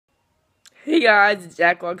Hey guys, it's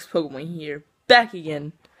Jacklogs Pokemon here, back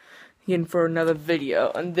again for another video.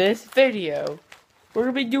 In this video, we're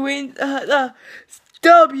gonna be doing the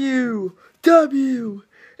WWE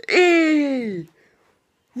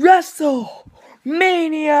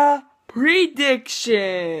WrestleMania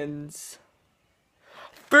predictions.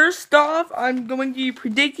 First off, I'm going to be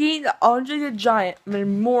predicting the Andre the Giant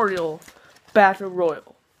Memorial Battle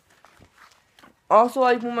Royal. Also,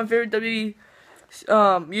 like one of my favorite WWE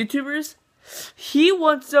YouTubers, he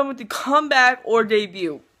wants someone to come back or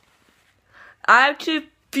debut. I actually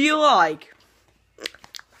feel like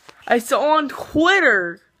I saw on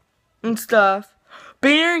Twitter and stuff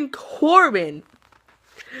Baron Corbin.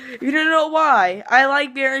 You don't know why I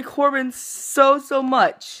like Baron Corbin so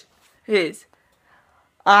much.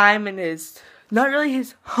 I'm in his, not really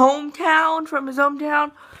his hometown, from his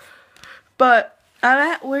hometown, but I'm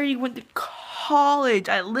at where he went to college.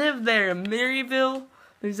 I live there in Maryville,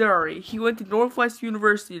 Missouri. He went to Northwest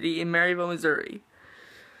University in Maryville, Missouri.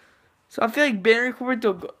 So I feel like Baron Corbin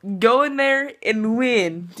will go in there and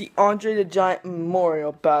win the Andre the Giant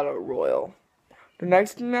Memorial Battle Royal. The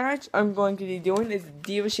next match I'm going to be doing is the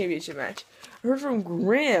Divas Championship match. I heard from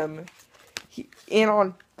Grim,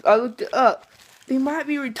 I looked it up, they might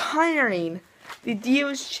be retiring the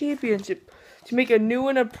Divas Championship to make a new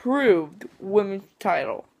and approved women's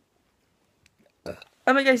title.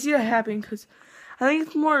 I mean, I see that happening because I think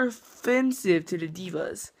it's more offensive to the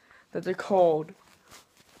divas that they're called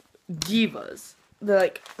divas. They're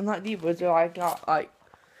like, not divas, they're like, not like.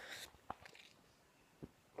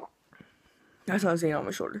 That's what I'm saying on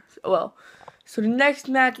my shoulder. Well, so the next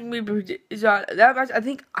match is that match. I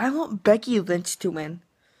think I want Becky Lynch to win.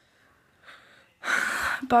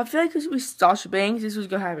 But I feel like this was Sasha Banks. This was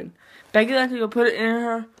gonna happen. Becky Lynch is gonna put it in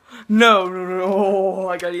her. No. Oh,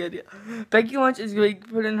 I got the idea. Becky Lynch is gonna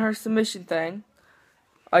put in her submission thing,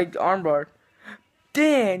 like armbar.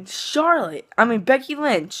 Then Becky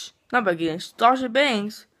Lynch, not Becky Lynch, Sasha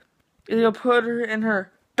Banks is gonna put her in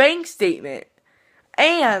her bank statement,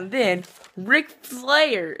 and then Ric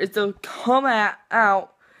Flair is gonna come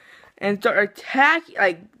out and start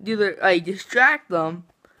attacking, distract them.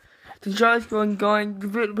 Then Charlotte's going to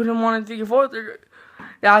put him on in figure four.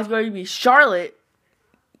 That's going to be Charlotte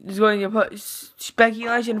is going to put Becky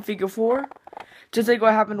Lynch in figure four. Just like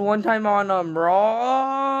what happened one time on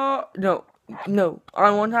Raw. No.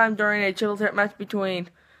 On one time during a triple threat match between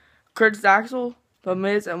Curtis Axel, The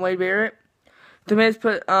Miz, and Wade Barrett. The Miz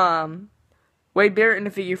put Wade Barrett in the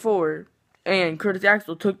figure four, and Curtis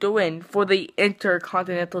Axel took the win for the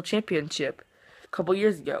Intercontinental Championship a couple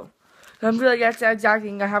years ago. I feel like that's the exact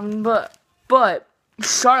thing that happened, but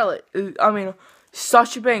Sasha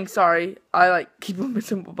Banks, sorry, I keep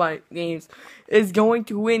missing my names, is going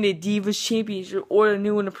to win the Divas Championship or the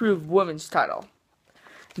new and approved women's title.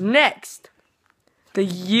 Next, the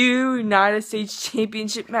United States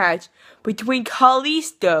Championship match between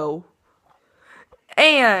Kalisto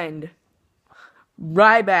and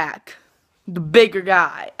Ryback, the bigger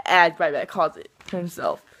guy, as Ryback calls it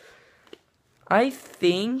himself. I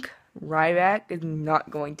think Ryback is not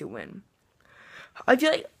going to win. I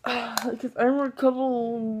feel like, because I remember a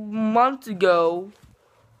couple months ago,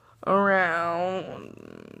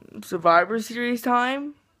 around Survivor Series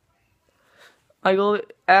time,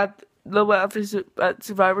 at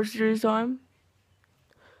Survivor Series time,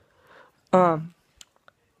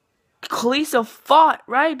 Kalisto fought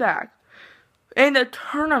Ryback in the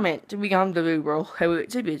tournament to become the Big World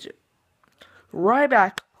Heavyweight Championship.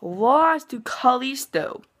 Ryback lost to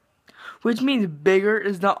Kalisto, which means bigger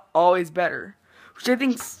is not always better. Which I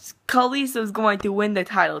think Kalisto is going to win the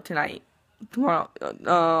title tomorrow,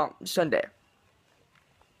 Sunday,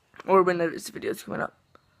 or when this video is coming up.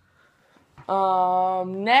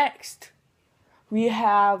 Next, we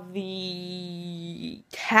have the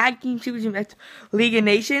Tag Team Championship match, League of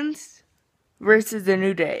Nations versus the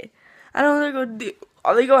New Day. I don't know what they're going to do.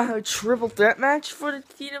 Are they going to have a triple threat match for the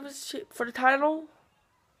title?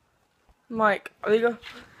 Are they going to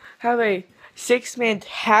have a 6-man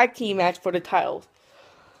tag team match for the titles?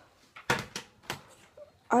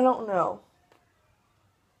 I don't know.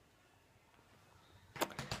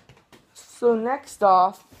 So next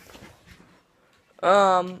off,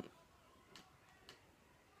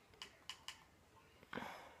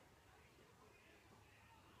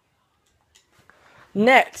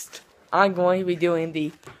 next I'm going to be doing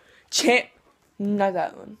the not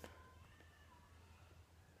that one.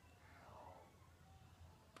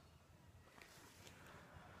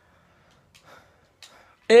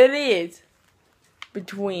 It is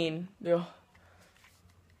between the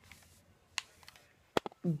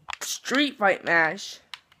street fight match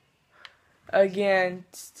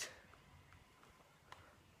against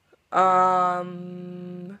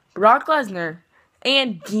Brock Lesnar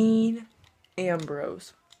and Dean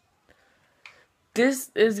Ambrose.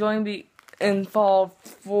 This is going to be involved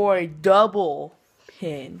for a double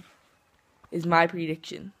pin, is my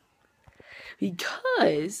prediction.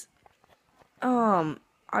 Because, I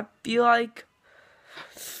feel like,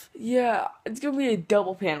 yeah, it's going to be a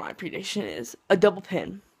double pin, my prediction is. A double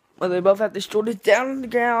pin. Where they both have their shoulders down on the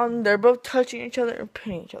ground, they're both touching each other and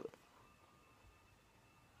pinning each other.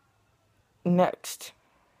 Next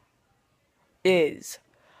is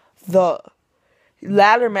the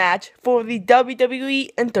ladder match for the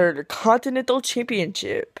WWE Intercontinental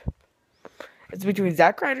Championship. It's between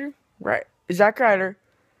Zack Ryder,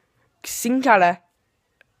 Sin Cara,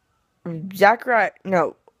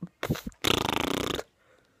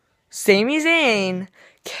 Sami Zayn,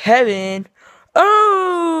 Kevin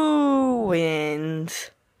Owens,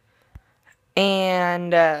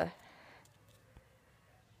 and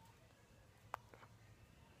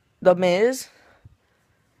The Miz,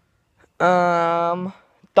 Dolph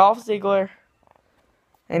Ziggler,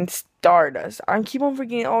 and Stardust. I keep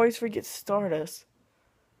on always forget Stardust.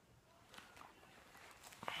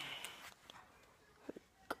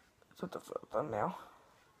 What the fuck done now?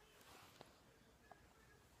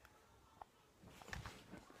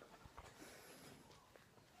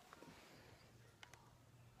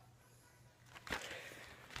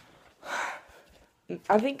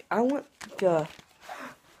 I think I want the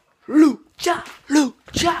Lucha.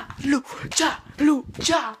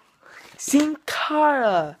 Sin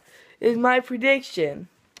Cara is my prediction.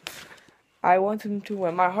 I want him to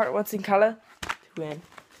win. My heart wants Sin Cara to win,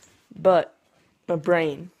 but my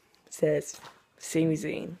brain says Sami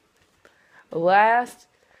Zayn.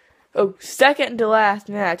 Second to last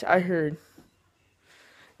match I heard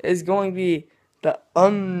is going to be The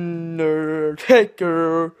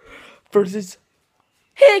Undertaker versus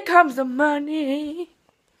Here Comes the Money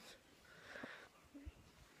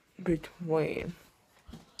between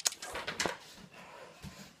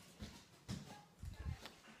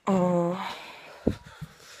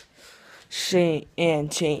Shane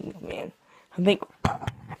McMahon. I think.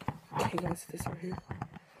 Okay, guys, this right here.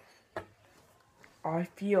 I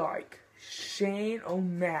feel like Shane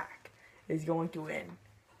O'Mac is going to win.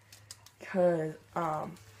 Because, I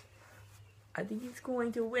think he's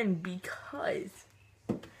going to win because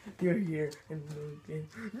they're here and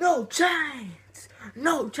no chance!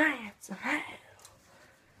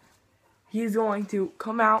 He's going to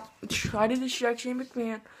come out, try to distract Shane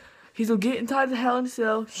McMahon. He's going to get inside the Hell in a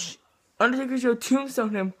Cell. Undertaker's going to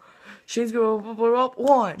tombstone him. Shane's going to blow up.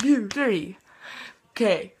 1, 2, 3.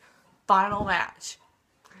 Okay, final match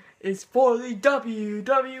is for the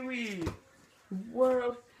WWE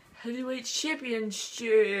World Heavyweight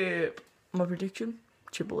Championship. My prediction,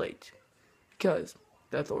 Triple H. Because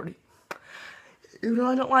the Authority. Even though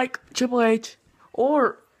I don't like Triple H,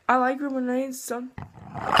 or I like Roman Reigns, son.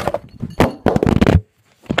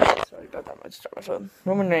 Sorry about that much. Start my phone.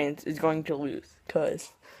 Roman Reigns is going to lose,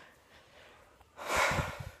 because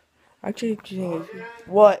actually,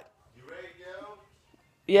 what? You ready to go?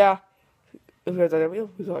 Yeah.